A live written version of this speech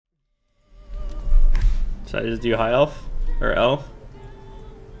So I just do high elf or elf.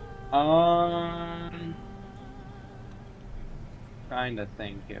 Trying to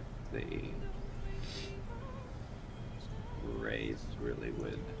think if the race really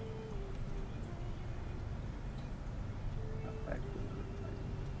would affect it.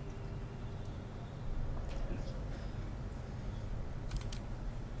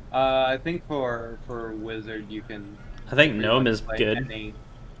 I think for wizard you can I think pretty gnome much is play good.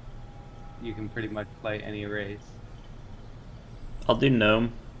 you can pretty much play any race. I'll do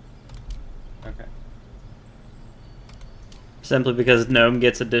gnome. Okay. Simply because gnome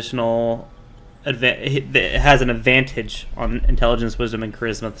gets additional. It has an advantage on intelligence, wisdom, and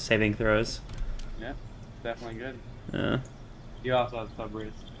charisma saving throws. Yeah, definitely good. Yeah. You also have sub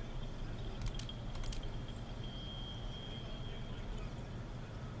race.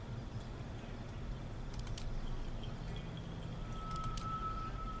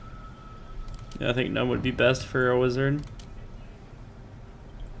 Yeah, I think gnome would be best for a wizard.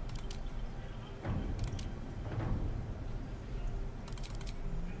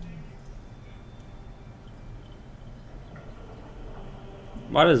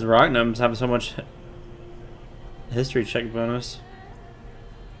 Why does rock gnomes have so much history check bonus?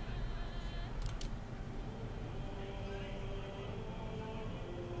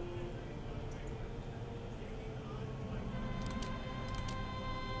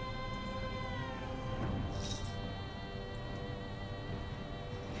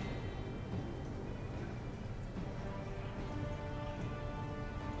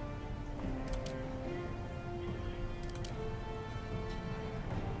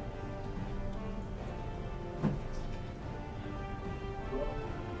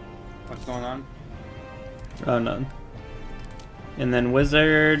 What's going on? Oh, none. And then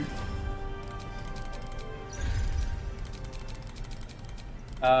wizard.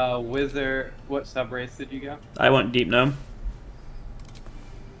 Wizard, what sub race did you go? I went deep gnome.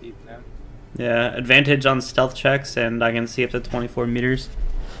 Deep no? Yeah, advantage on stealth checks, and I can see up to 24 meters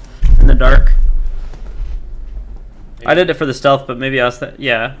in the dark. I did it for the stealth, but maybe I was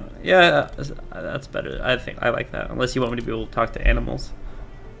yeah, that's better. I think I like that. Unless you want me to be able to talk to animals.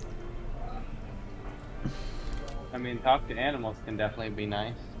 I mean, talk to animals can definitely be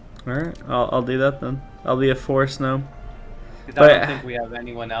nice. All right, I'll do that then. I'll be a force gnome. Because I don't think we have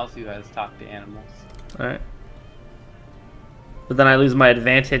anyone else who has talked to animals. All right. But then I lose my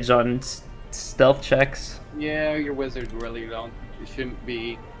advantage on stealth checks. Yeah, your wizard really don't. You shouldn't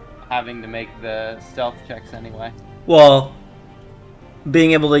be having to make the stealth checks anyway. Well,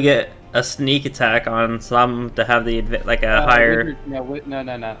 being able to get a sneak attack on some to have the like a higher.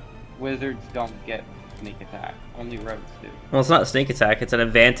 No. Wizards don't get sneak attack. Only rogues do. Well, it's not a sneak attack. It's an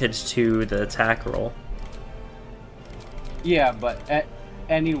advantage to the attack roll. Yeah, but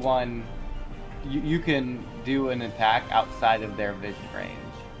anyone, you can do an attack outside of their vision range.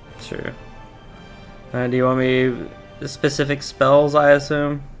 Sure. Do you want me specific spells? I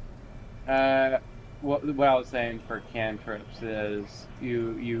assume. What I was saying for cantrips is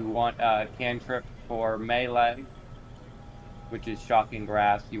you want a cantrip for melee, which is shocking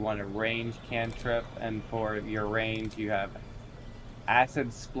grasp. You want a range cantrip, and for your range you have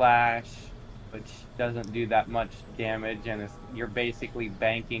acid splash, which doesn't do that much damage, and you're basically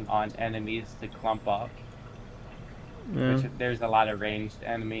banking on enemies to clump up. Yeah. Which there's a lot of ranged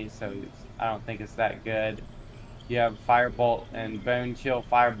enemies, so I don't think it's that good. You have Firebolt and Bone Chill.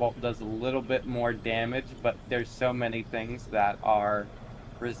 Firebolt does a little bit more damage, but there's so many things that are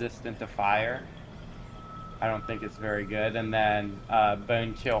resistant to fire. I don't think it's very good. And then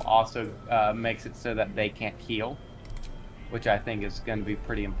Bone Chill also makes it so that they can't heal, which I think is going to be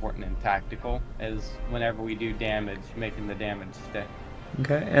pretty important in tactical, is whenever we do damage, making the damage stick.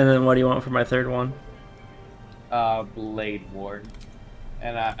 Okay, and then what do you want for my third one? Blade Ward.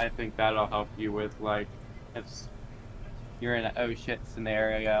 And I think that'll help you with, like, if you're in an oh shit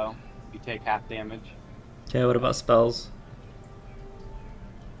scenario, you take half damage. Okay, what about spells?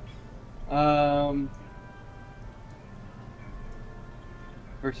 For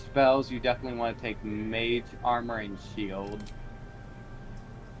spells, you definitely want to take Mage, Armor, and Shield.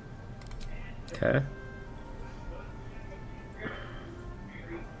 Okay.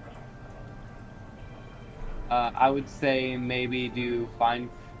 I would say maybe do Find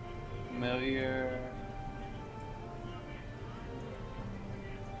Familiar.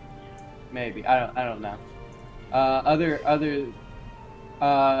 Maybe I don't know. Other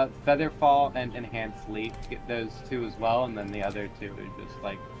Featherfall and Enhanced Leap, get those two as well, and then the other two are just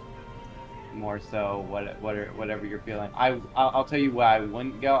like more so whatever you're feeling. I'll tell you why I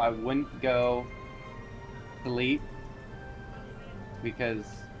wouldn't go. I wouldn't go Sleep because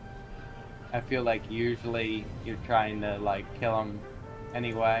I feel like usually you're trying to like kill them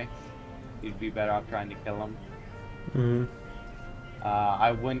anyway. You'd be better off trying to kill them. Mm-hmm.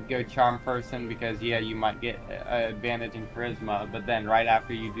 I wouldn't go charm person because yeah, you might get an advantage in charisma, but then right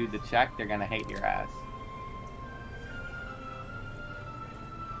after you do the check, they're gonna hate your ass.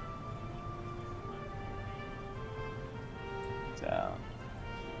 So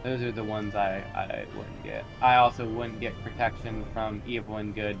those are the ones I wouldn't get. I also wouldn't get protection from evil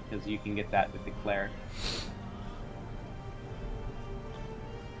and good because you can get that with the cleric.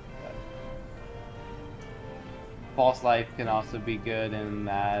 False life can also be good in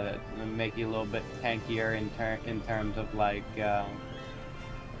that it make you a little bit tankier in terms of like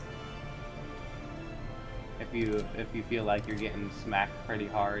if you feel like you're getting smacked pretty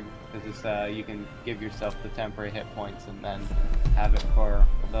hard, because it's you can give yourself the temporary hit points and then have it for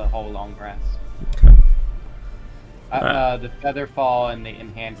the whole long rest. The feather fall and the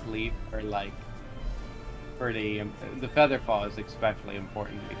enhanced leap are like pretty. The feather fall is especially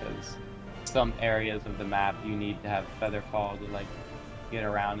important because some areas of the map you need to have feather fall to like get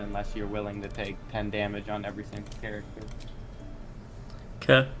around unless you're willing to take 10 damage on every single character.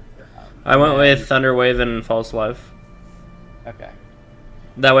 Okay. I went with Thunder Wave and False Life. Okay.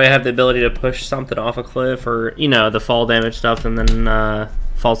 That way I have the ability to push something off a cliff or, you know, the fall damage stuff, and then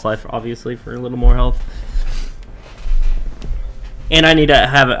False Life, obviously, for a little more health. And I need to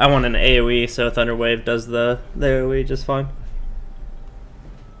have I want an AoE, so Thunder Wave does the AoE just fine.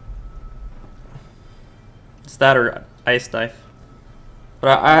 It's that or Ice Knife.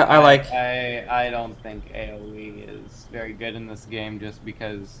 But I like... I don't think AoE is very good in this game just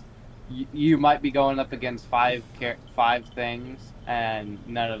because you might be going up against five things and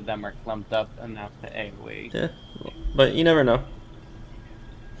none of them are clumped up enough to AoE. Yeah, but you never know.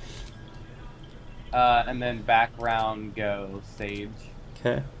 And then background go Sage.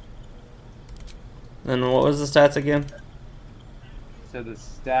 Okay. And what was the stats again? So the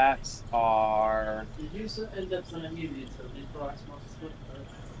stats are... Did you end up sending me the utility for Xbox?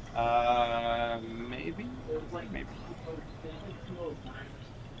 Maybe? Maybe.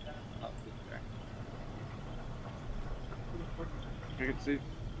 I can see.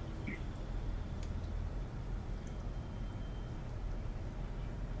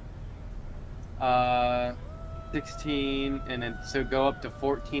 16, and then so go up to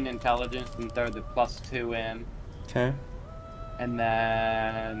 14 intelligence and throw the +2 in. Okay. And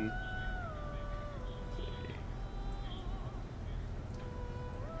then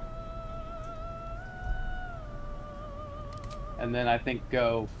I think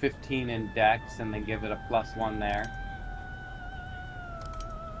go 15 in Dex and then give it a +1 there.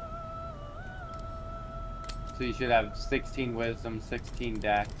 So you should have 16 Wisdom, 16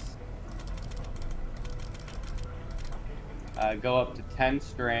 Dex. Go up to 10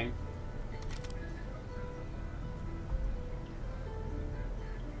 Strength.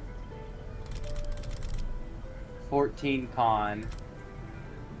 $14 Con.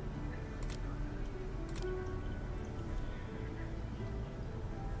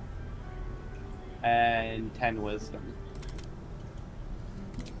 And 10 Wisdom.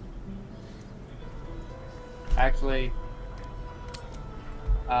 Actually,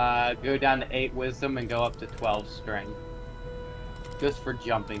 go down to 8 Wisdom and go up to 12 Strength. Just for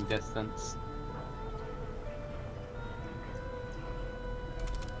jumping distance.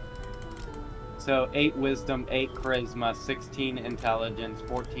 So 8 Wisdom, 8 Charisma, 16 Intelligence,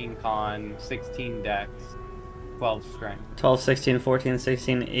 14 Con, 16 Dex, 12 Strength. 12, 16, 14,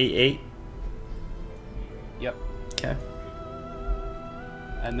 16, 8, 8? Yep. Okay.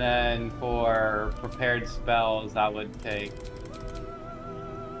 And then for prepared spells, I would take...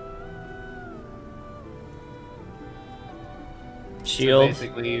 Shield. So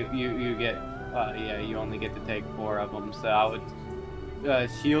basically, you get... yeah, you only get to take 4 of them. So I would...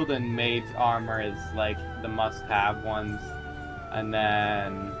 shield and mage armor is like the must-have ones. And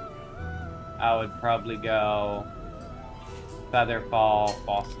then I would probably go Featherfall,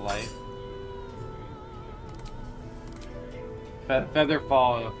 False Life.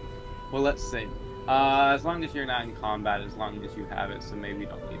 Featherfall, well, let's see. As long as you're not in combat, as long as you have it, so maybe you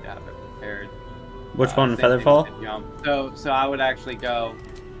don't need to have it prepared. Which one, Same thing Featherfall? with the jump. So I would actually go,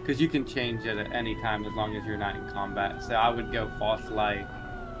 because you can change it at any time as long as you're not in combat. So I would go False Life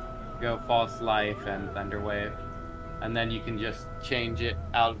and Thunderwave, and then you can just change it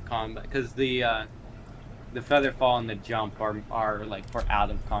out of combat. Because the Featherfall and the jump are like for out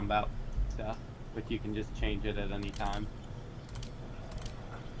of combat stuff, but you can just change it at any time.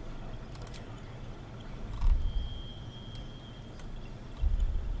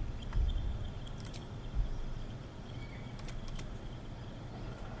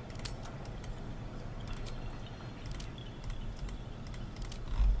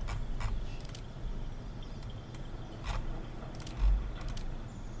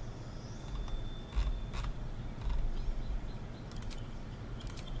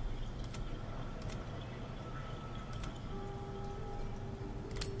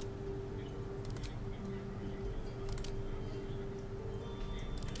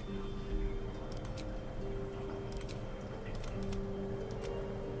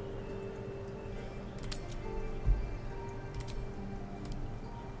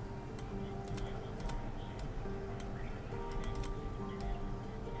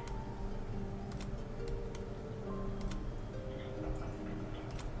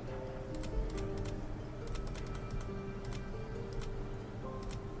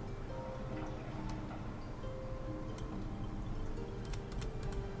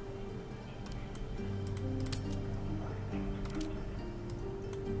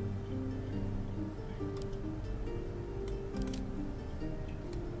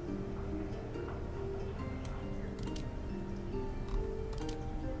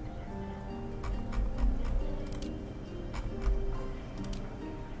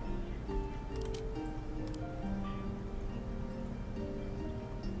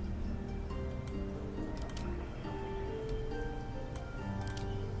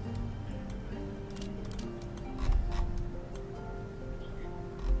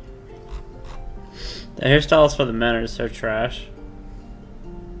 The hairstyles for the men are so trash.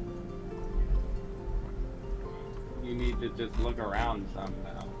 You need to just look around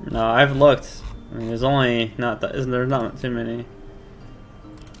somehow. No, I've looked. I mean, there's only not that. There's not too many.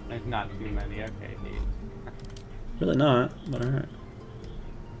 There's not too many. Okay, neat. Really not, but alright.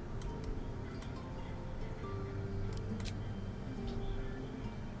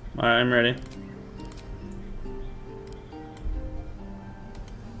 Alright, I'm ready.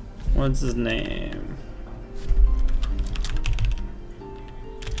 What's his name?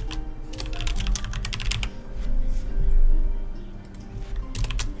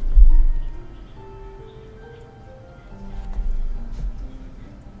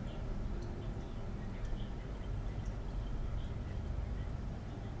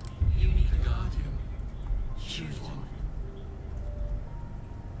 You need a guardian. Choose one.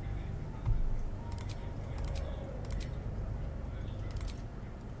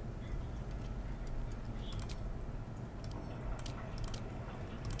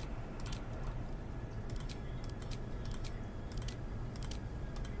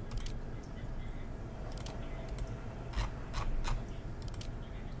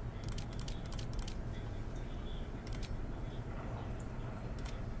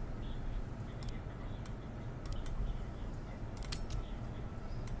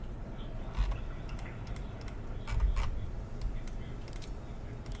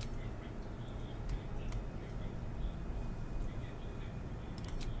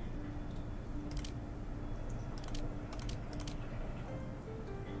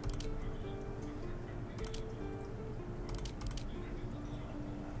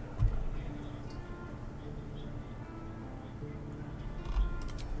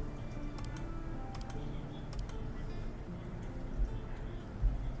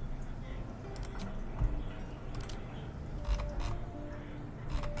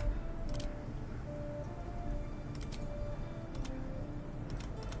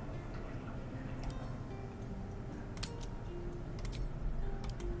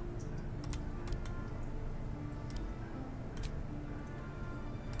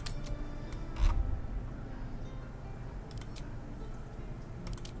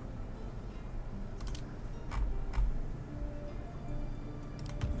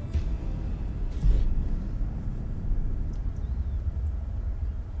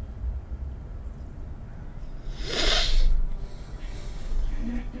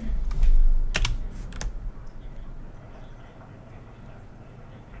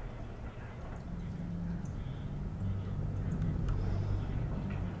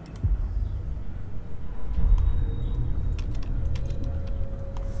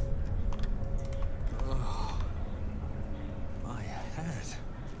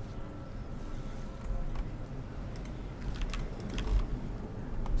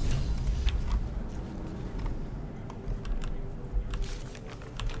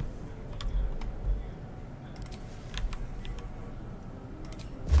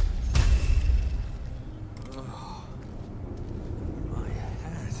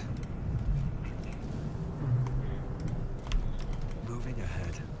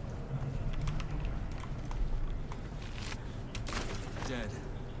 Dead.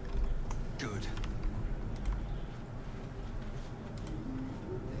 Good.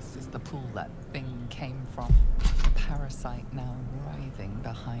 This is the pool that thing came from. The parasite now writhing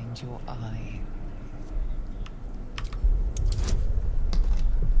behind your eye.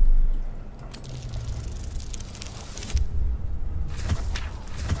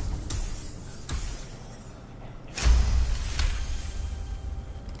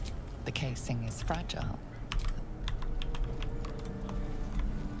 The casing is fragile.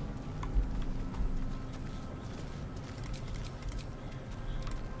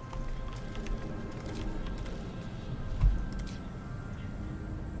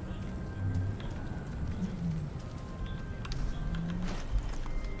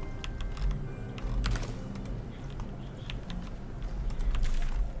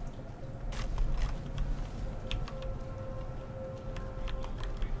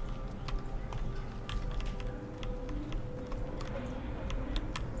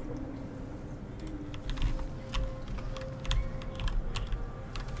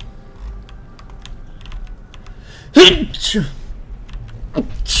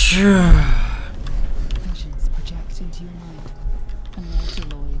 Visions project into your mind. An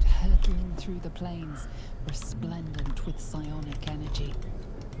Autoloid hurtling through the plains, resplendent with psionic energy.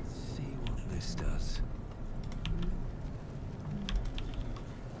 Let's see what this does.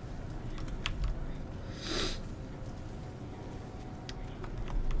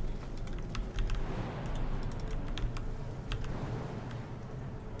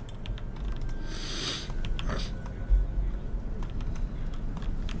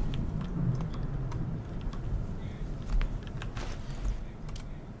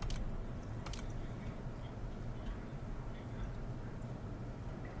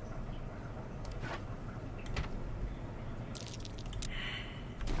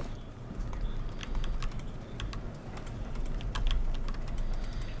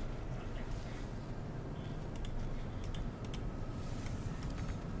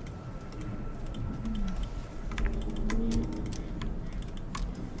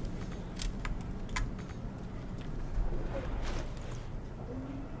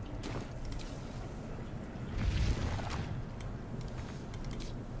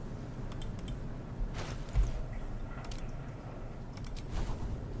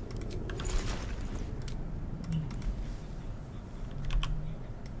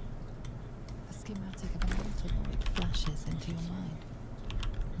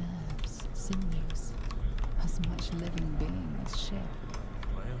 sinews, as much living being as ship.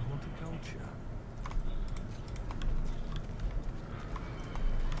 Fire horticulture.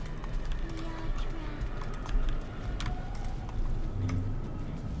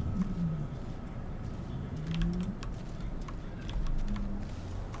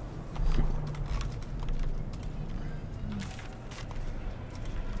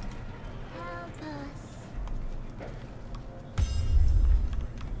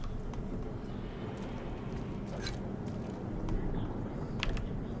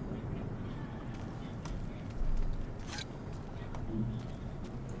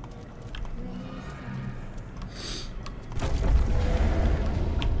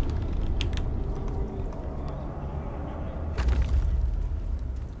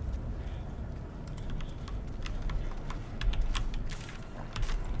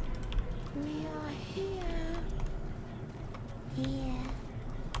 We are here. Here.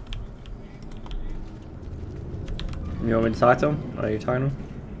 You want me to talk to him? Are you talking to him?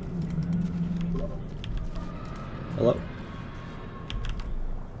 Hello?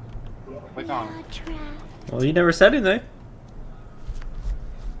 Click We on. are trapped. Well, you never said anything.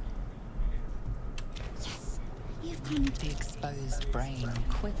 Yes, you've come. The exposed brain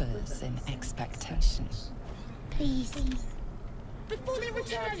quivers in expectation. Please. Before they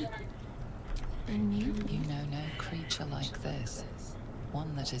return. A new. You know no creature like this.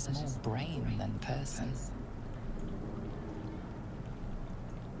 One that is more brain than person.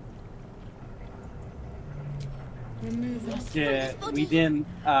 Remove us. Yeah, we didn't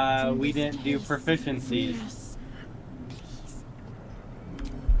do proficiencies. Yes. Please.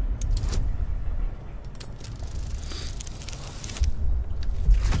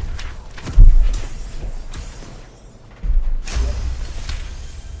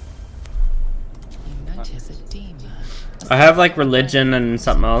 You notice edema. I have like religion and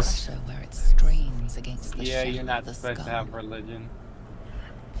something else. Pressure where it strains against the Yeah, shape you're not of the supposed to skull. have religion.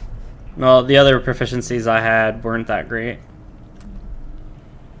 Well, the other proficiencies I had weren't that great.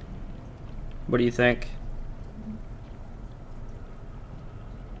 What do you think?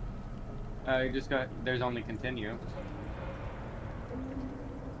 You just got. There's only continue.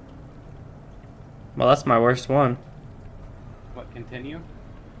 Well, that's my worst one. What continue?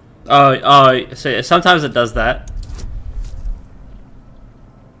 Oh, so sometimes it does that.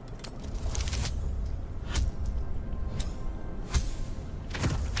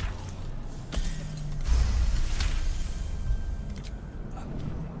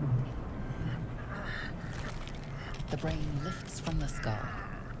 The brain lifts from the skull.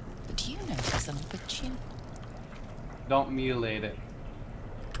 But you notice an opportunity. Don't mutilate it.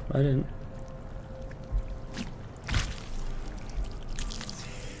 I didn't.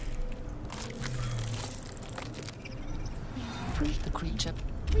 The creature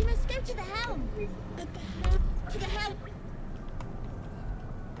We must go to the helm. At the helm. To the helm.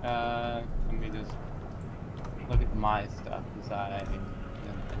 Let me just look at my stuff because I didn't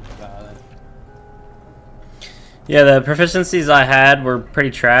think about it. Yeah, the proficiencies I had were pretty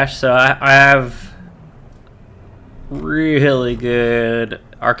trash, so I have really good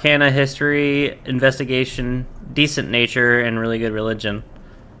Arcana, History, Investigation, decent Nature, and really good Religion.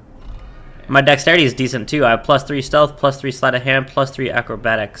 My Dexterity is decent too. I have +3 Stealth, +3 Sleight of Hand, +3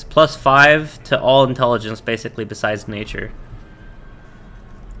 Acrobatics, +5 to all Intelligence basically besides Nature.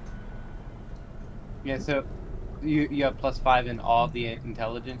 Yeah, so you have +5 in all the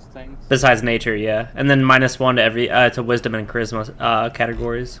intelligence things. Besides Nature, yeah. And then -1 to every to Wisdom and Charisma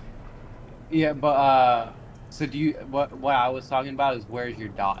categories. Yeah, but so do you? What I was talking about is where's your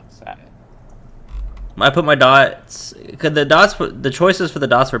dots at? I put my dots. Cause the choices for the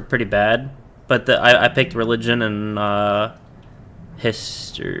dots were pretty bad, but I picked Religion and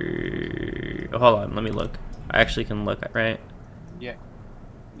History. Hold on, let me look. I actually can look, right? Yeah,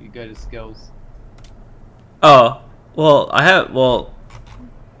 you go to skills. Oh, well, I have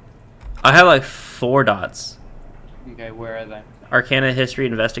like 4 dots. Okay, where are they? Arcana, History,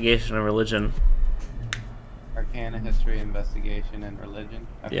 Investigation, and Religion. Arcana, History, Investigation, and Religion.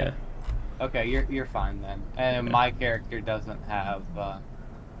 Okay. Yeah. Okay, you're fine then. And Okay. my character doesn't have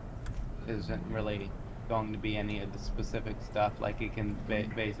isn't really going to be any of the specific stuff. Like it can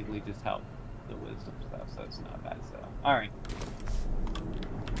basically just help the wisdom stuff, so it's not bad. So all right,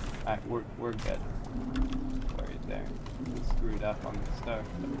 we're good. Right there. We screwed up on the start.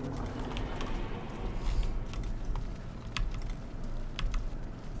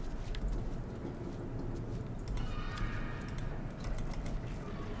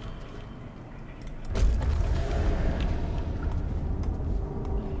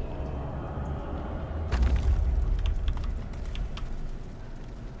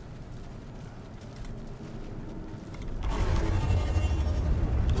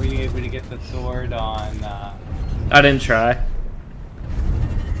 able to get the sword on I didn't try.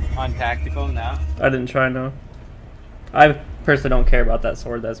 tactical now? I didn't try, no. I personally don't care about that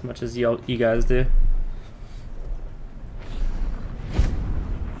sword as much as you guys do.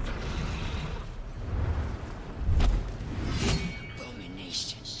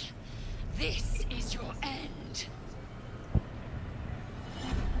 Abomination. This is your end.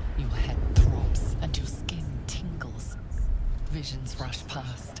 Your head throbs and your skin tingles. Visions rush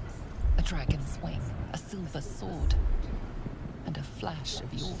past. A dragon's wing, a silver sword, and a flash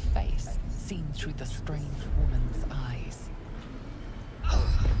of your face seen through the strange woman's eyes.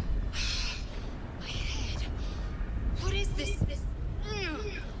 Oh. My head. What is this?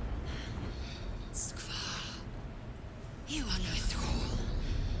 Skvar. You are no thrall.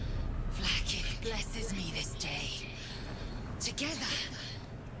 Vlaakith blesses me this day. Together,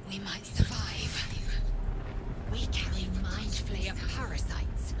 we might survive. We carry mind flayer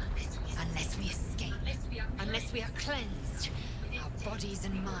parasites. Unless we escape, unless we are cleansed, our bodies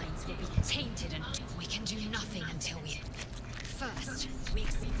and minds will be tainted and we can do nothing until we... First, we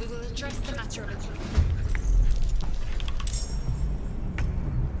will address the matter of...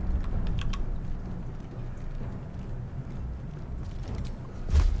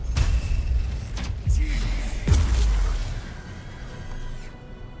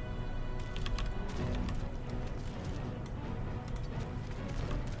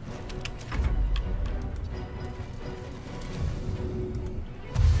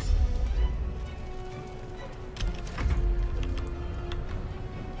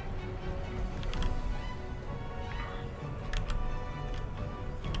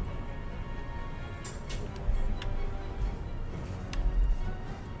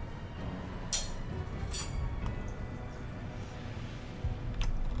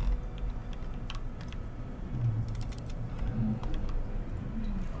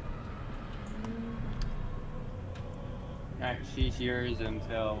 Alright, she's yours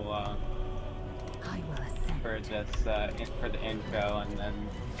until I will ascend. for this for the intro, and then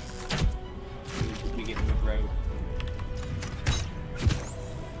we get the road.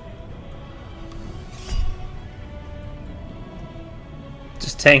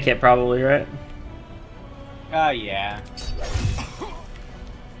 Just tank it probably, right? Oh yeah.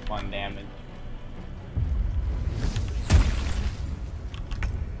 1 damage.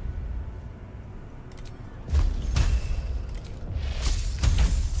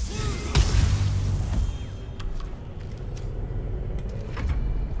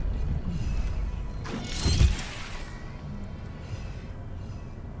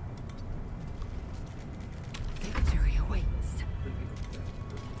 Victory awaits.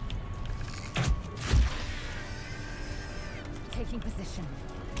 Taking position.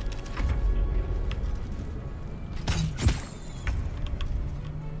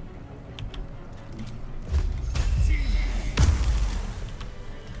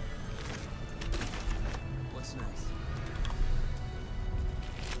 What's next?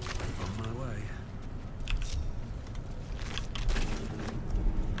 On my way.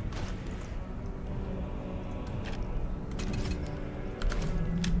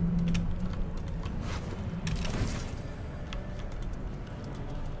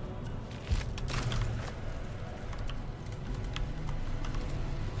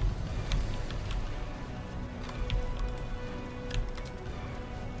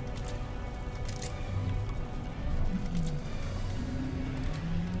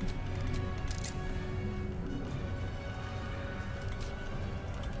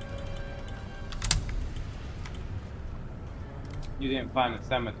 You didn't find a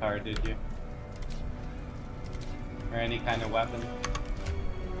scimitar, did you? Or any kind of weapon?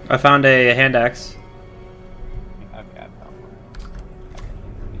 I found a hand axe. Okay, I found one.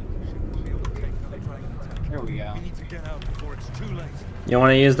 Here we go. We need to get out before it's too late. You want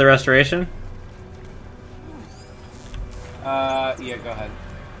to use the restoration? Yeah, go ahead.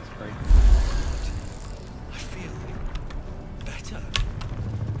 It's free. I feel better.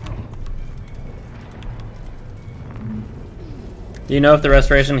 Do you know if the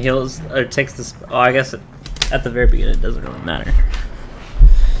restoration heals or takes this? Oh, I guess at the very beginning it doesn't really matter.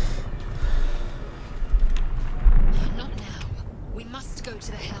 Not now. We must go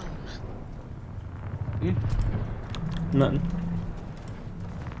to the helm. Nothing.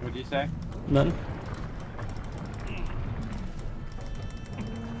 What'd you say? Nothing.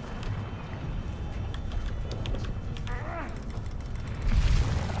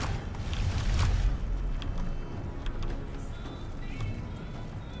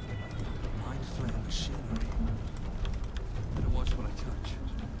 Mind flare machinery. Better watch what I touch.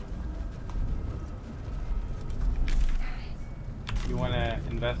 You wanna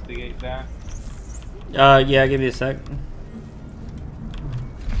investigate that? Yeah, give me a sec.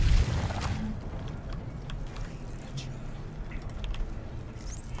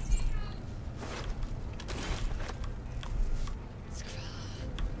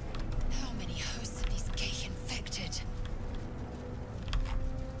 How many hosts of these gay infected?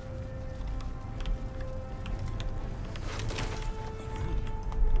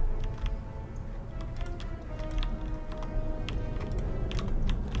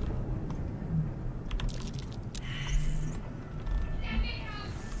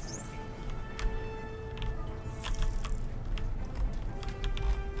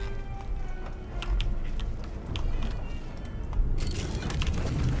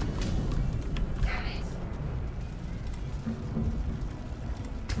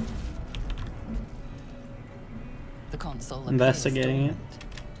 The console Investigating it.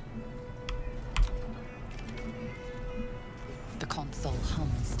 The console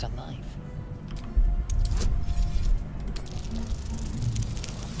hums to life.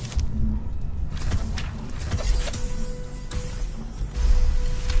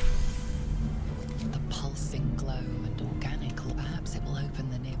 The pulsing glow and organic, or perhaps it will open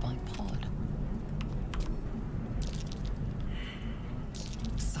the nearby pod.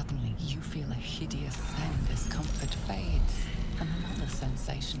 Suddenly, you feel a hideous scent as comfort fades, and another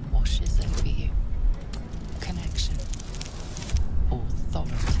sensation washes over you. Connection.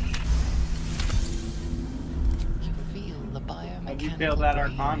 Authority. You feel the biomechanical How'd you feel that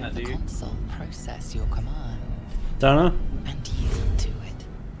brain Arcana, of the dude? console process your command Don't know. and yield to it.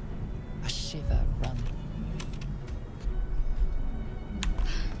 A shiver run.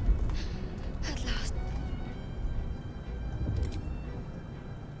 At last.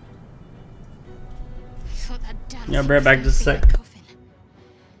 I thought that damn Yeah, thing bring it was back gonna just a see my sec. coffin.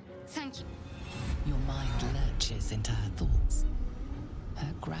 Thank you. Your mind lurches into her thoughts.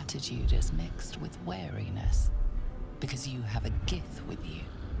 Her gratitude is mixed with wariness, because you have a gith with you.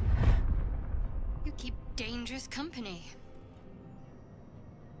 You keep dangerous company.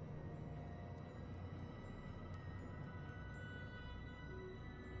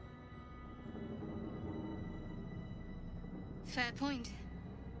 Fair point.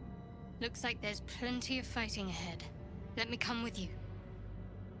 Looks like there's plenty of fighting ahead. Let me come with you.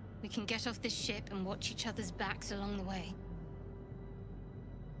 We can get off this ship and watch each other's backs along the way.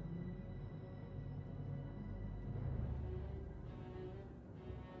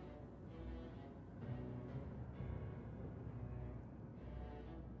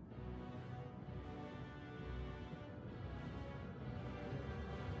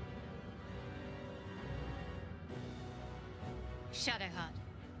 Shadowheart.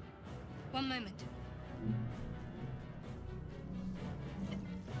 One moment.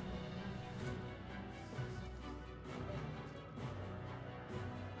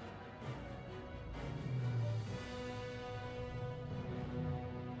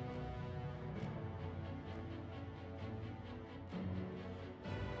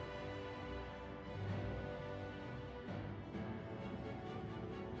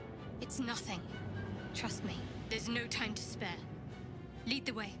 It's nothing. Trust me, there's no time to spare. Lead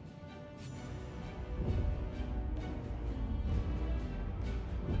the way.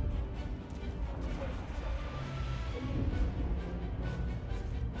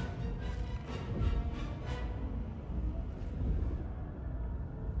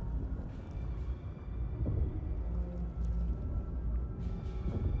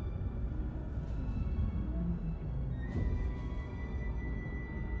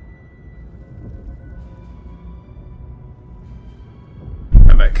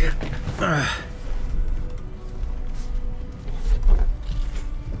 I'm back.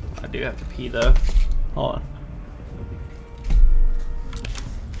 I do have to pee though. Hold on.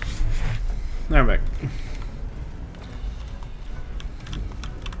 I'm back.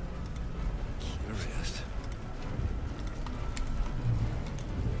 Curious.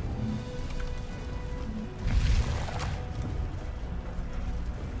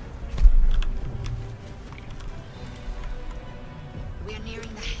 We are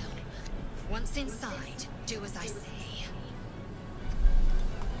nearing the helm. Once inside, do as I say.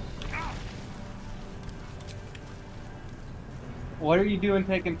 What are you doing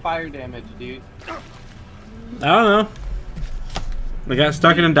taking fire damage, dude? I don't know. We got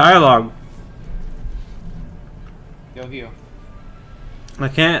stuck in a dialogue. Go heal. I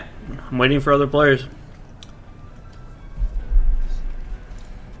can't. I'm waiting for other players.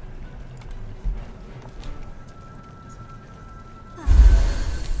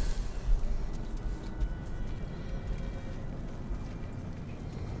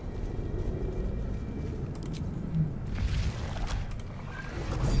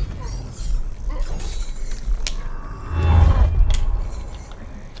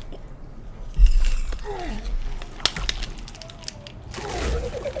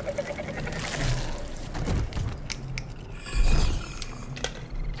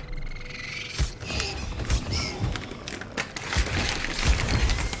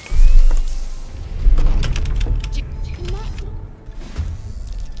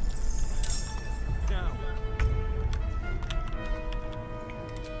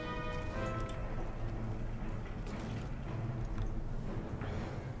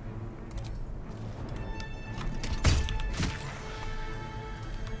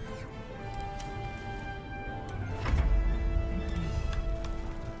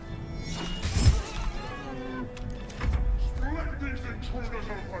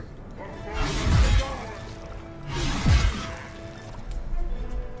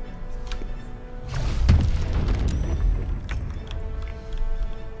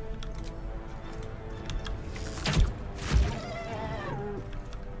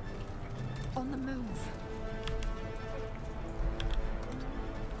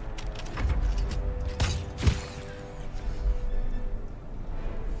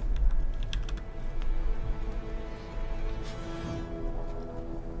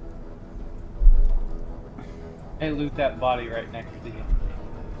 Hey, loot that body right next to you.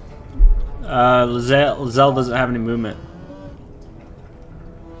 Zell doesn't have any movement.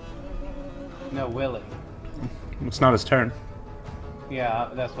 No, Willie. It's not his turn. Yeah,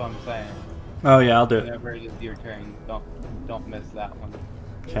 that's what I'm saying. Oh yeah, I'll do it. Whenever it is your turn, don't miss that one.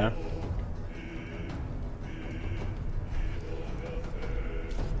 Okay.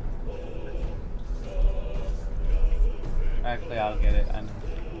 Actually, I'll get it. I know.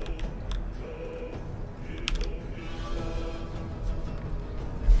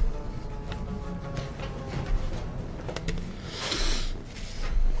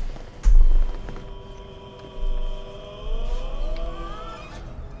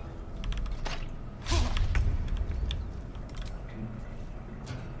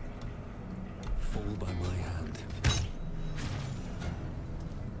 Fall by my hand.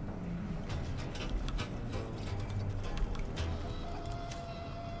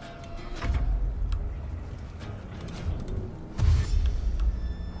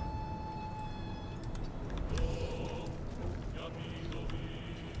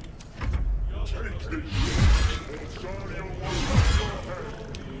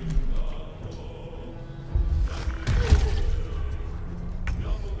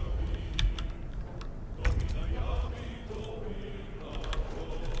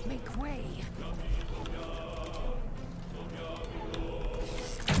 Make way.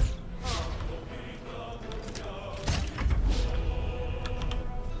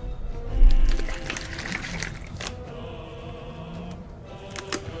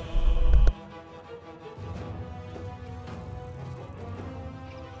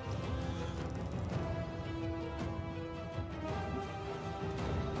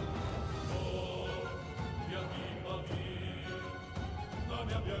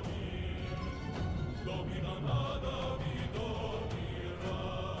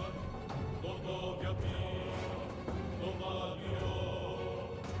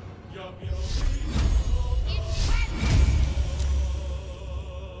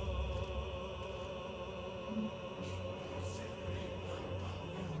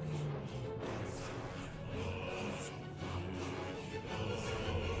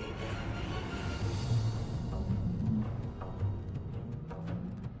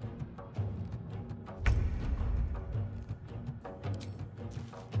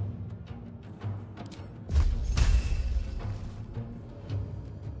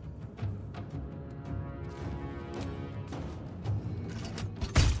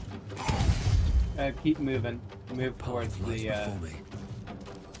 Keep moving. Move towards Path lies the before me.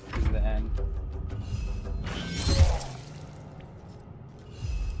 to the end.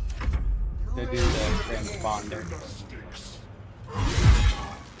 Go do the transponder.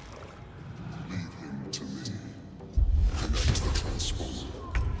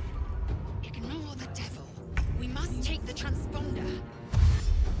 Ignore the devil. We must take the transponder.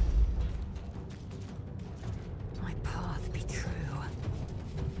 My path be true.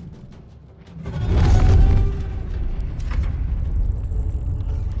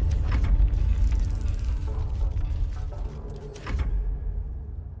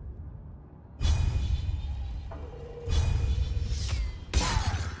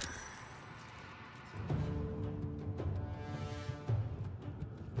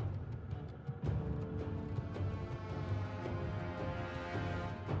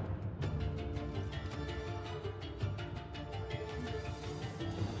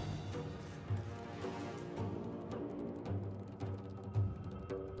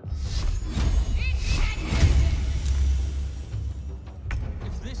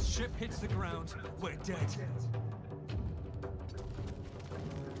 If this ship hits the ground, we're dead.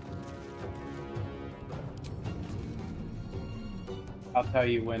 I'll tell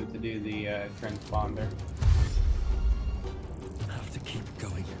you when to do the transponder. I have to keep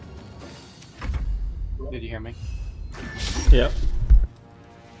going. Did you hear me? Yep.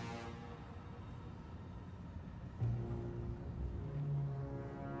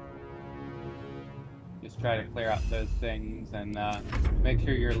 Just try to clear out those things and make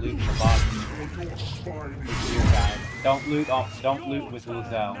sure you're looting the bottom with your guy. Don't loot with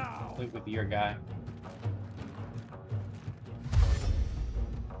Lizelle. Loot with your guy.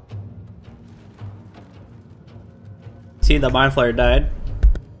 See, the mind flayer died.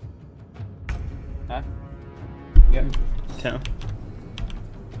 Huh? Yep. Okay.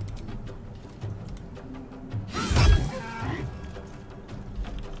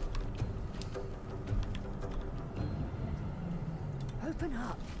 Open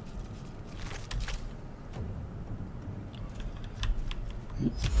up.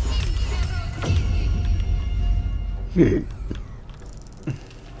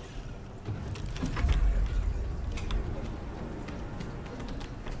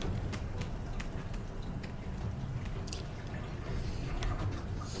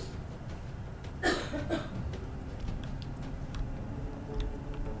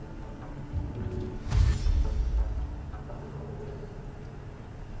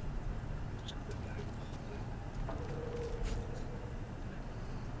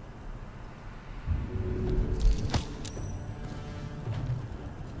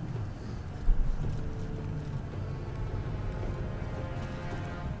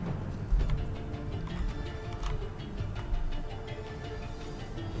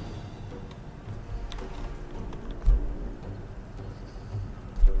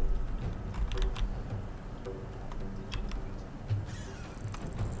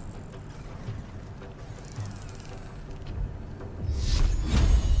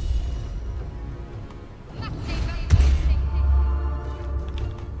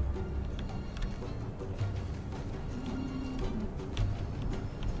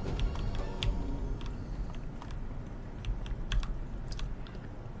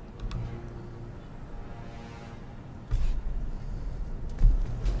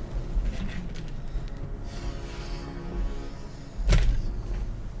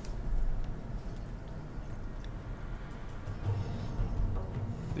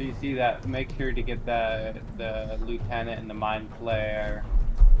 So you see that? Make sure to get the lieutenant and the mind flare,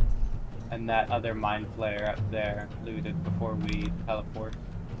 and that other mind flare up there looted before we teleport.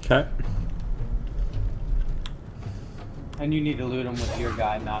 Okay. And you need to loot them with your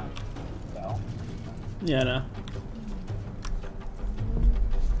guy, not so. Yeah, no.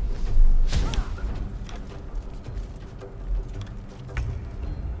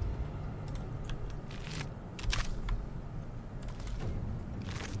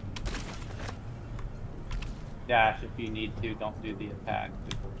 Dash if you need to, don't do the attack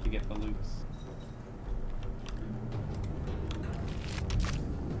to get the loots.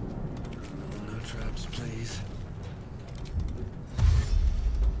 No traps, please.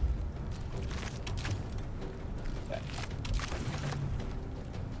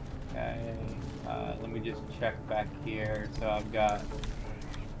 Okay, let me just check back here. So I've got,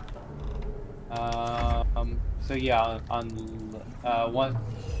 so yeah, on one,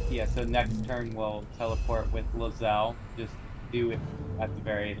 yeah, so next turn we'll teleport with Lozelle. Just do it at the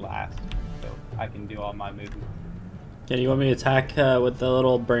very last, so I can do all my movement. Yeah, do you want me to attack with the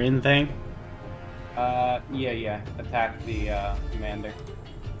little brain thing? Yeah, attack the, commander.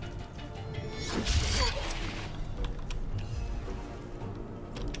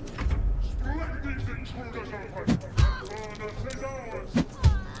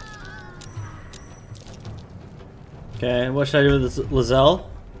 Okay, what should I do with this Lozelle?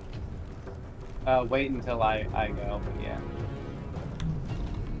 Wait until I go, but yeah.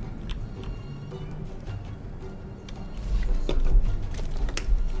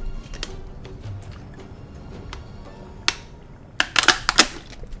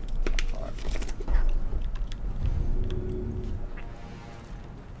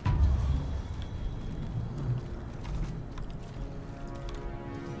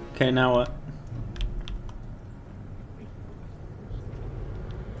 Okay, now what?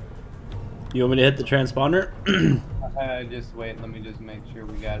 You want me to hit the transponder? Just wait, let me just make sure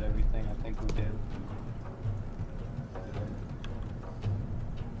we got everything. I think we did.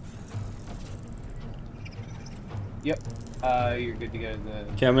 Yep, you're good to go to the...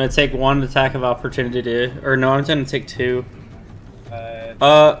 Okay, I'm gonna take one attack of opportunity to, or no, I'm gonna take two.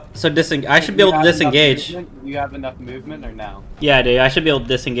 So I should be able to disengage. You have enough movement or no? Yeah, I do. I should be able to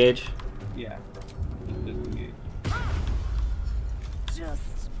disengage. Yeah. Just disengage.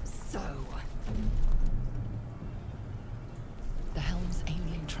 Just so. The helm's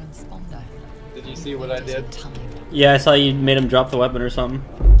alien transponder. Did you see what I did? Yeah, I saw you made him drop the weapon or something.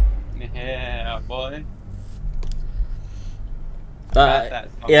 Yeah, boy. Yeah,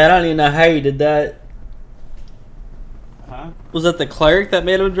 I don't even know how you did that. Huh? Was that the cleric that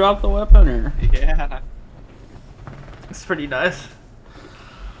made him drop the weapon, or? Yeah. It's pretty nice.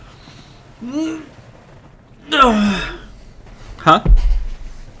 Huh?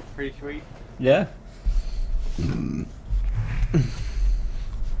 Pretty sweet. Yeah.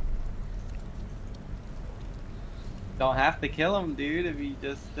 Don't have to kill him, dude, if you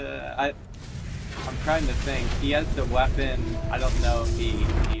just, I'm trying to think. He has the weapon. I don't know if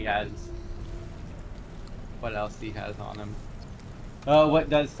he has... What else he has on him. What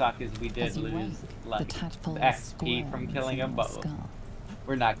does suck is we did lose, like, XP from killing him, but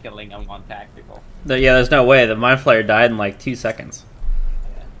we're not killing him on tactical. Yeah, there's no way. The mind flayer died in like 2 seconds.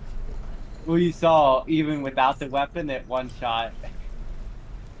 Yeah. Well, you saw, even without the weapon, it one-shot...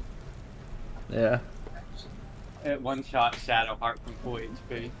 Yeah. It one-shot Shadowheart from full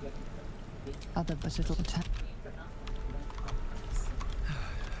HP. Other but it'll attack.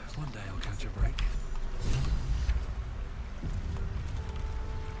 One day I'll catch a break.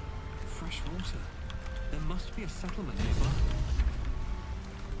 Fresh water. There must be a settlement nearby.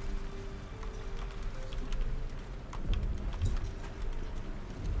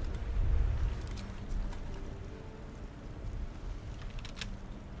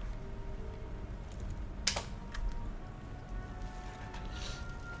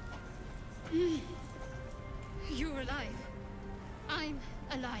 You're alive. I'm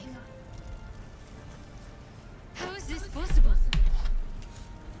alive. How is this possible?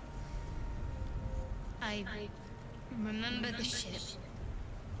 I remember the ship.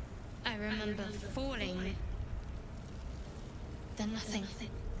 I remember falling. Then nothing.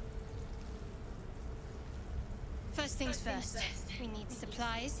 First things first. We need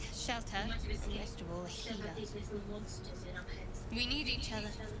supplies, shelter, and most of all, a healer. We need each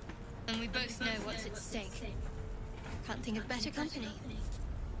other. And we both know what's at stake. Can't think of better company.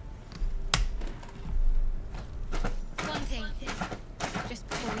 One thing, just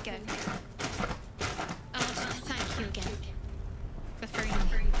before we go. I wanted to thank you again for freeing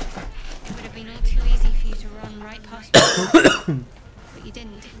me. It would have been all too easy for you to run right past me. But but you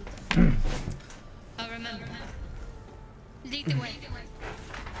didn't. I'll remember. Lead the way.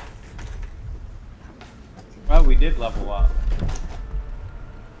 Well, we did level up.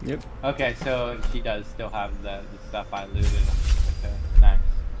 Yep. Okay, so she does still have the stuff I looted. Okay, nice.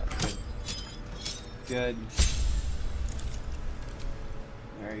 That's good. Good.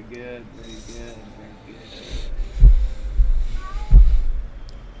 Very good, very good, very good.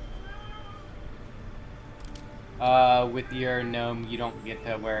 With your gnome, you don't get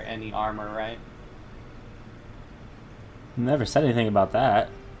to wear any armor, right? Never said anything about that.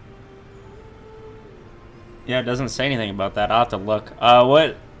 Yeah, it doesn't say anything about that. I'll have to look.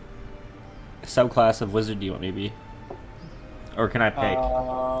 What subclass of wizard do you want me to be? Or can I pick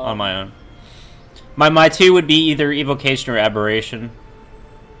on my own? My two would be either evocation or aberration.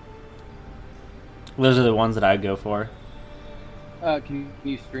 Those are the ones that I'd go for. Can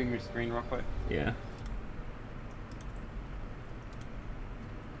you stream your screen real quick? Yeah.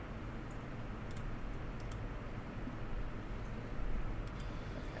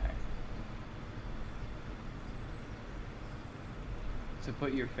 So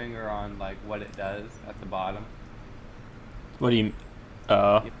put your finger on like what it does at the bottom. What do you?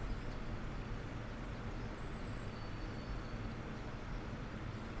 Yep.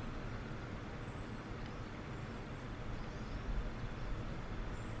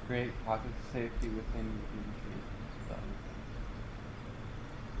 Create pockets of safety within inventory. So.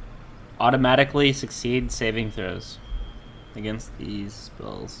 Automatically succeed saving throws against these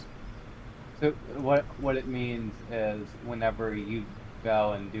spells. So what it means is whenever you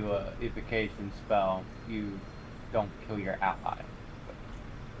go and do a evocation spell, you don't kill your ally.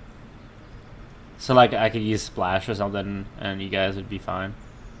 So like I could use splash or something, and you guys would be fine.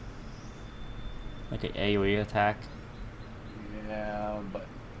 Like an AoE attack. Yeah, but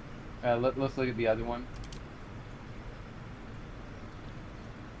let's look at the other one.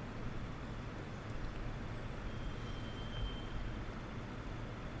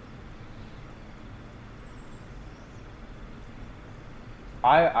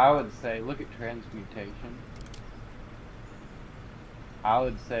 I would say look at transmutation. I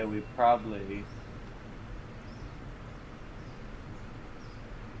would say we probably.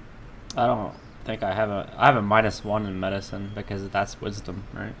 I don't think I have a -1 in medicine because that's wisdom,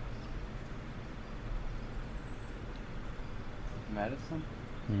 right? Medicine?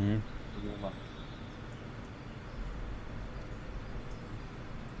 Mm-hmm.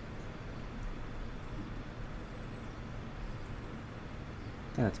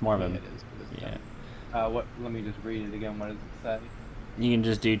 Yeah, it's more of a Yeah, it is for this yeah. time. Let me just read it again. What does it say? You can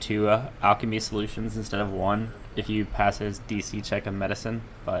just do 2 alchemy solutions instead of 1 if you pass his DC check of medicine,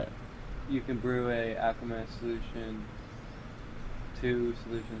 but You can brew a alchemist solution, 2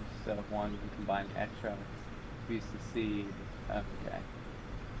 solutions instead of 1, and combine extracts, use the seed. Okay.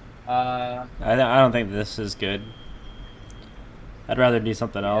 I don't think this is good. I'd rather do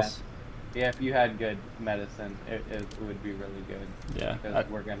something else. Yeah, if you had good medicine, it would be really good. Yeah. Because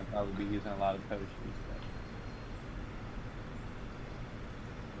we're gonna probably be using a lot of potions.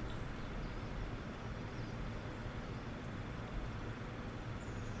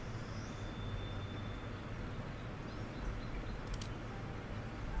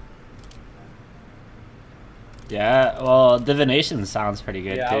 Yeah, well, divination sounds pretty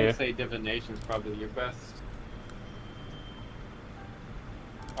good Yeah, too. I would say divination's probably your best.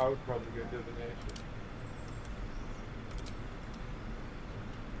 I would probably go divination.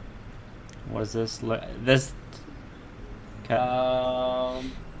 What is this? This. Okay.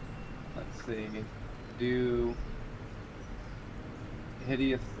 Let's see. Do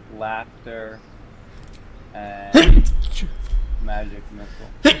hideous laughter and magic missile.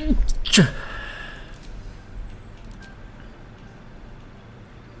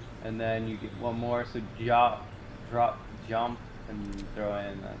 And then you get one more, so drop, jump, and throw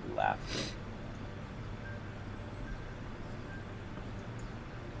in laughter. Just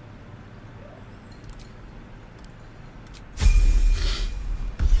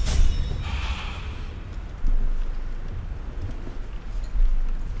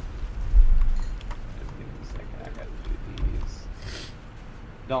give me a second, I gotta do these.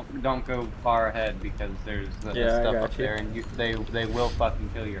 Don't go far ahead because there's stuff up there, and they will fucking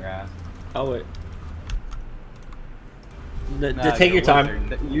kill your ass. Oh wait. No, Take your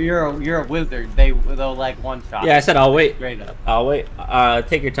time. You're a wizard. They'll like one shot. Yeah, I said I'll wait. Straight up. I'll wait.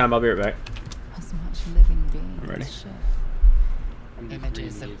 Take your time. I'll be right back. As much living being I'm ready. as should. I'm just Images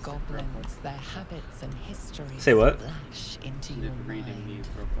reading of these goblins, their habits and histories Say what? flash into real your quick. Reading mind. these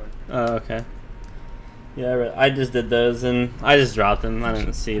real quick. Oh, okay. Yeah, I just did those and I just dropped them. I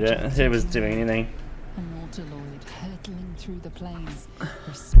didn't see that it was doing anything. An Autoloid hurtling through the plains,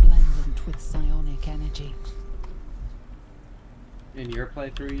 resplendent with psionic energy. In your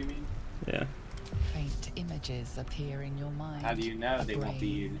playthrough, you mean? Yeah. Faint images appear in your mind. How do you know A they won't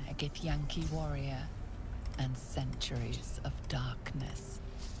be brain, used? a Githyanki warrior, and centuries of darkness.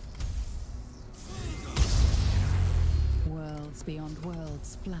 Worlds beyond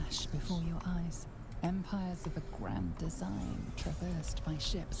worlds flash before your eyes. Empires of a grand design traversed by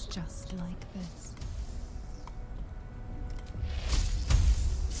ships just like this.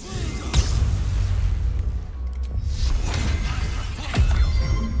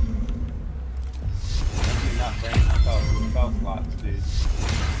 You're not bringing spell slots, dude.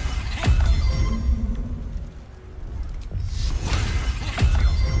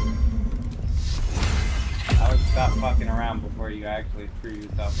 I would stop fucking around before you actually screw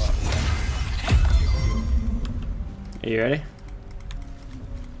yourself up. Are you ready?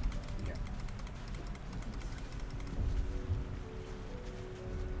 Yeah.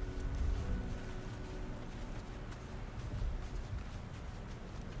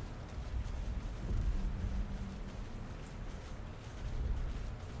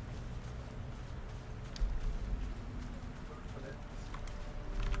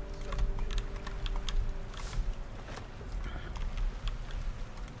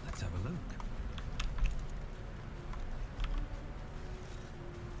 Let's have a look.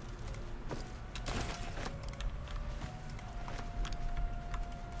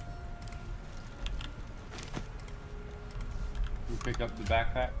 You pick up the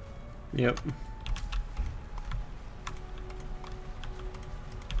backpack? Yep.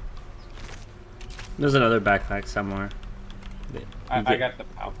 There's another backpack somewhere. I got the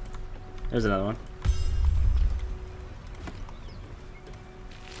pouch. There's another one.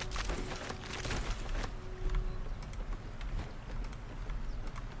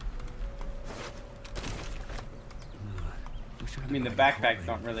 I mean, the backpacks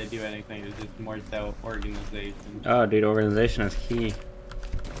don't really do anything. It's just more so organization. Oh, dude, organization is key.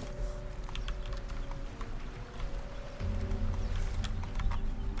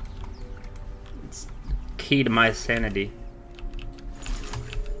 It's key to my sanity.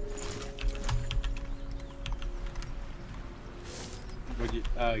 Would you?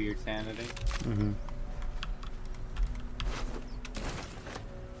 Oh, your sanity. Mm-hmm.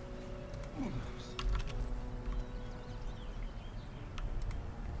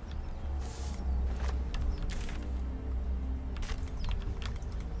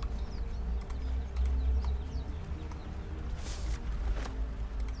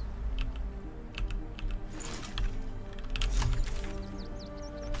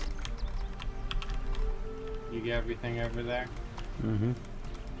 You get everything over there? Mm-hmm.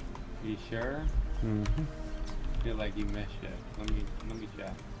 You sure? Mm-hmm. I feel like you missed shit. Let me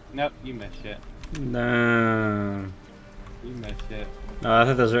check. Nope, you missed shit. No. You missed shit. No, I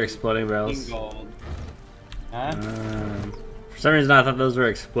thought those were exploding King barrels. gold. Huh? For some reason, I thought those were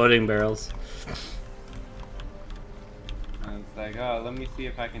exploding barrels. And it's like, oh, let me see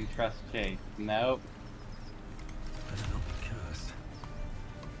if I can trust Chase. Nope. Better not be cursed.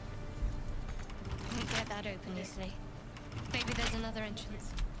 Can't get that open easily. Maybe there's another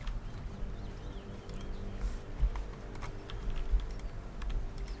entrance.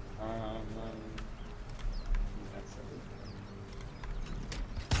 That's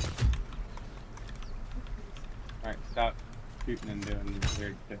Alright, stop shooting and doing this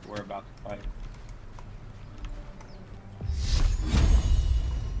weird shit. We're about to fight.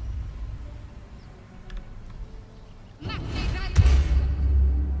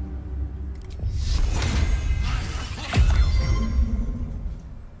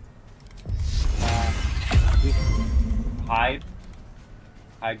 Just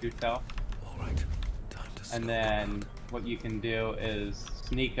hide yourself, All right, time to stop. and then what you can do is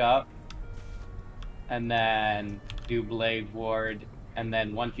sneak up, and then do blade ward, and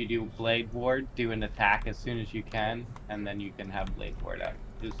then once you do blade ward, do an attack as soon as you can, and then you can have blade ward out.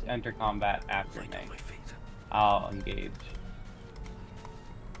 Just enter combat after Right me. on my feet. I'll engage.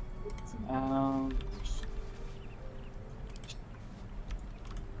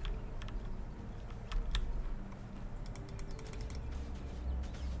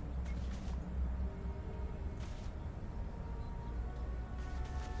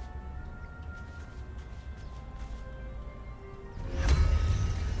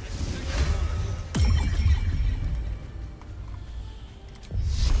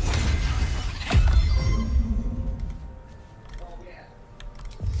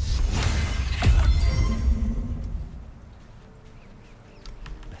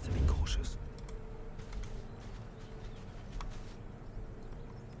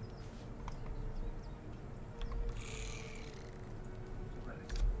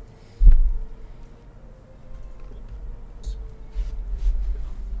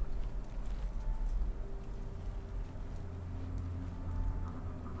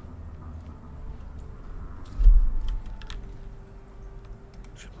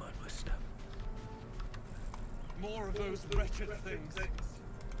 More of those wretched things.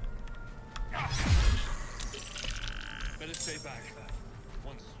 Better stay back.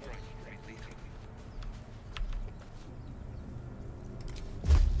 One strike may be lethal.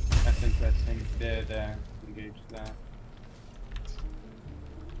 That's interesting. Did engage that.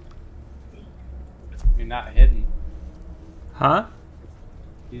 You're not hidden. Huh?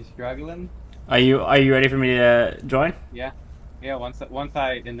 You struggling? Are you ready for me to join? Yeah. Yeah, once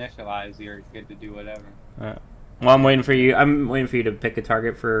I initialize, you're good to do whatever. Well, I'm waiting for you. I'm waiting for you to pick a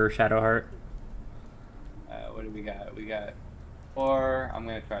target for Shadowheart. What do we got? We got 4. I'm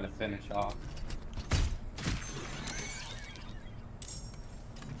gonna try to finish off.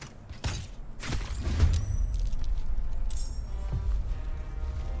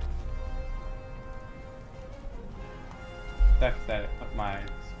 Sucks that it put my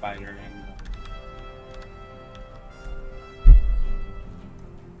spider in.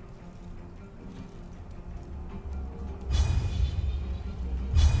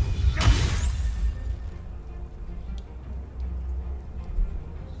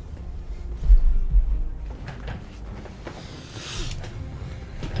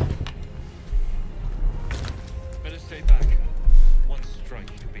 Better stay back. One strike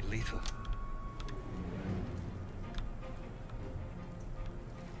could be lethal.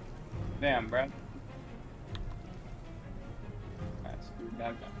 Damn, bro. I screwed that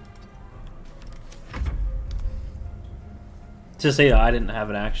up. Just say I didn't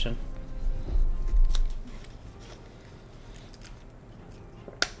have an action.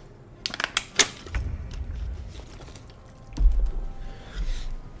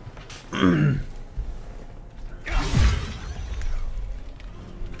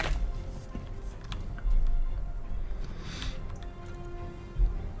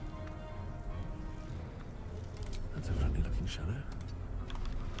 That's a friendly looking shadow.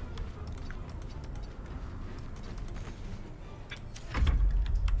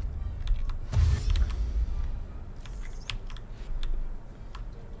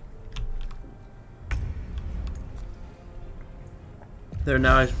 There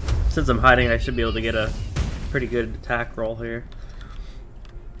now, since I'm hiding, I should be able to get a pretty good attack roll here.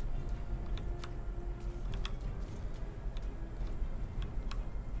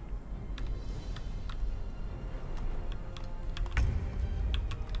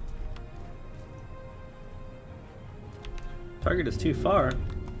 Target is too far.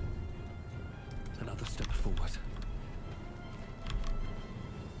 Another step forward.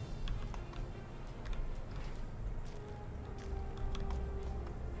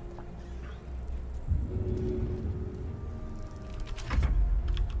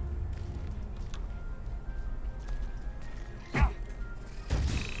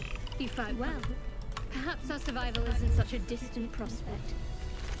 You fight well. Perhaps our survival isn't such a distant prospect.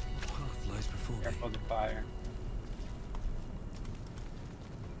 Path lies before me. Careful the fire.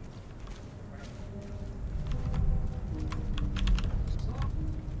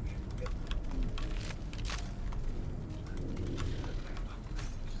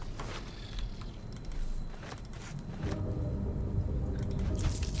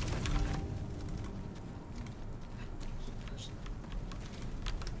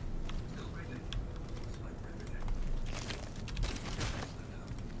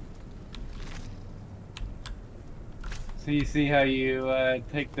 So you see how you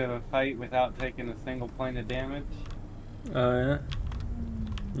take the fight without taking a single point of damage? Oh yeah.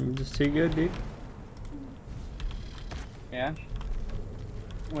 You're just too good, dude. Yeah?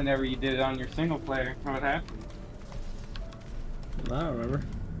 Whenever you did it on your single player, what happened? I don't remember.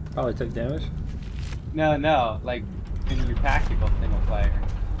 Probably took damage. No, like in your tactical single player.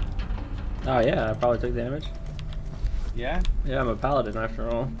 Oh yeah, I probably took damage. Yeah? Yeah, I'm a paladin after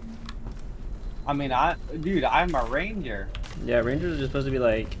all. I mean, dude, I'm a ranger. Yeah, rangers are supposed to be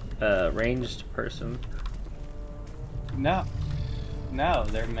like a ranged person. No,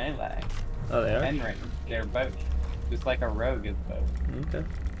 they're melee. Oh, they are? And range. They're both. Just like a rogue is both. Okay.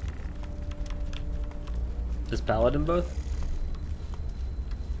 Is paladin both?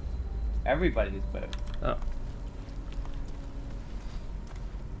 Everybody's both. Oh.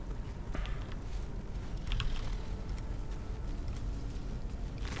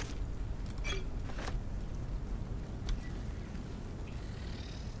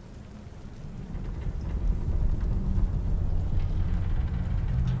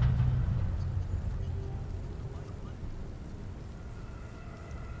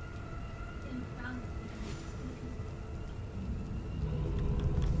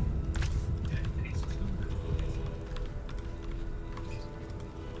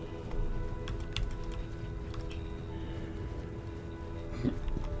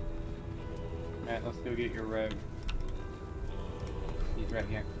 Alright, let's go get your rogue. Right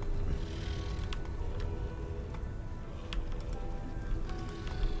here.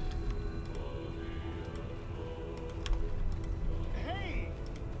 Hey!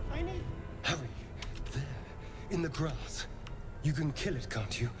 I need... Hurry! There, in the grass. You can kill it,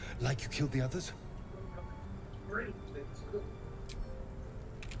 can't you? Like you killed the others?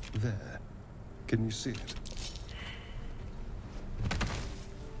 There. Can you see it?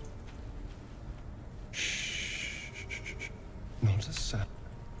 Shh. Not a sound.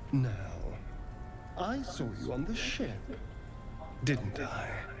 Now, I saw you on the ship, didn't I?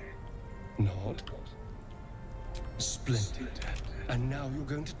 Not? Splendid. And now you're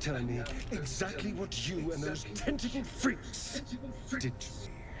going to tell me exactly what you and those tentacle freaks did to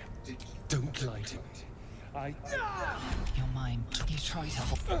me. Don't lie to me. Your mind. You try to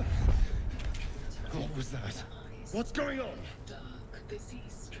hold. What was that? What's going on? Dark, busy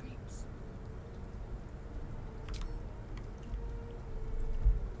streets.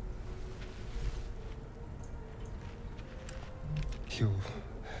 You're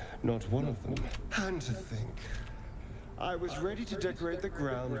not one of them. And to think, I was ready to decorate the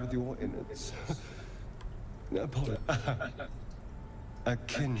ground with your innards. A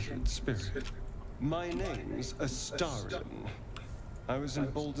kindred spirit. My name's Astarion. I was in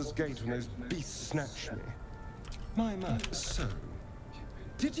Baldur's Gate when those beasts snatched me. My. So,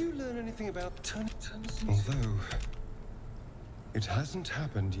 did you learn anything about turning? Although, it hasn't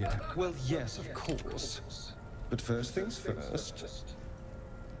happened yet. Well, yes, of course. But first things first.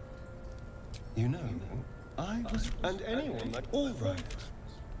 You know, I was... And anyone that... All right.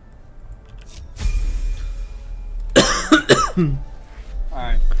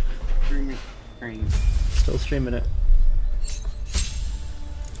 Alright. Streaming screen. Still streaming it.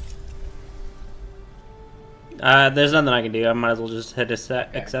 There's nothing I can do. I might as well just hit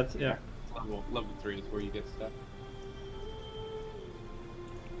accept. Yeah. Level 3 is where you get stuff.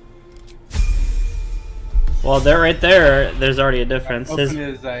 Well, they're right there. There's already a difference. Open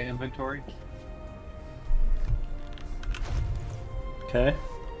his inventory. Okay.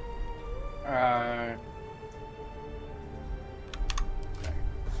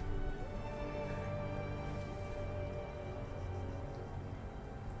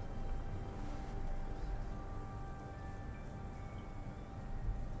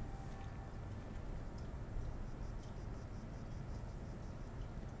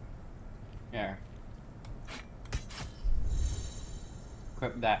 Here.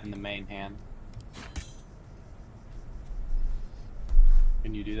 Equip that in the main hand.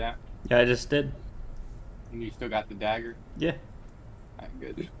 Can you do that? Yeah, I just did. And you still got the dagger? Yeah. Alright,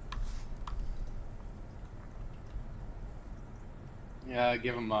 good. Yeah,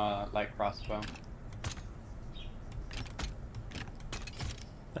 give him a light crossbow.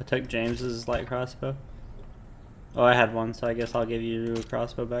 I took James's light crossbow. Oh, I had one, so I guess I'll give you a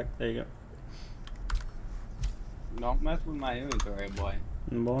crossbow back. There you go. Don't mess with my inventory, boy.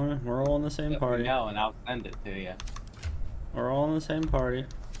 Boy, we're all in the same Let me party. know and I'll send it to you. We're all in the same party.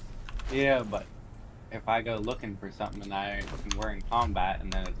 Yeah, but if I go looking for something and we're in combat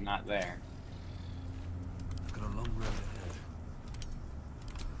and then it's not there. I've got a long road ahead.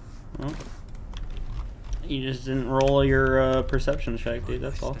 Well, you just didn't roll your perception check, dude.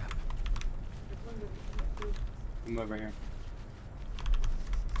 That's all. Come over here.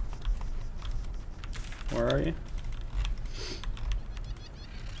 Where are you?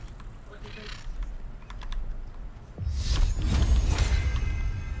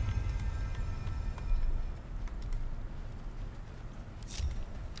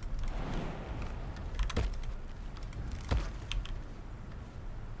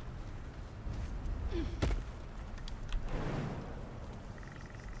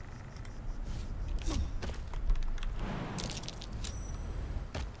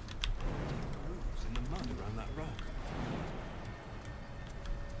 Grooves in the mud around that rock.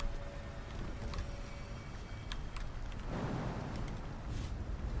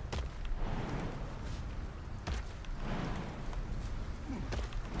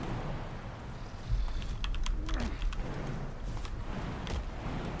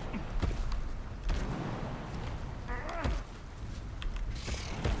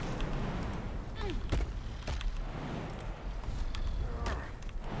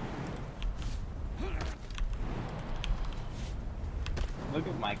 Look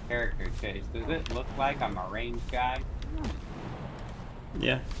at my character, Chase. Does it look like I'm a ranged guy?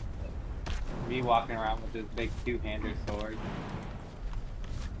 Yeah. Me walking around with this big two-hander sword.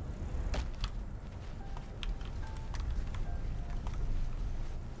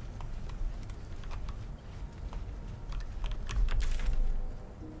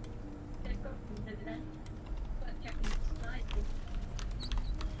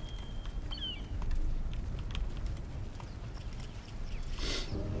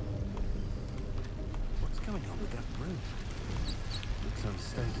 It's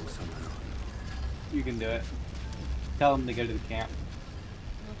unstable somehow. You can do it. Tell them to go to the camp.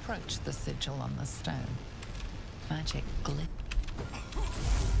 You approach the sigil on the stone. Magic glint.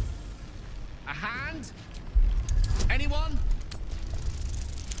 A hand? Anyone?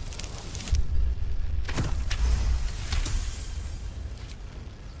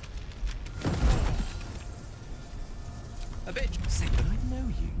 A bit. Say, but I know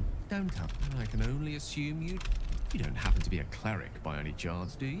you. Don't I? I can only assume you don't happen to be a cleric by any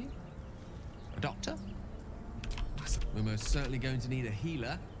chance, do you? A doctor? We're most certainly going to need a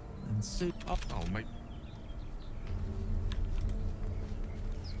healer. And soon. Oh, mate.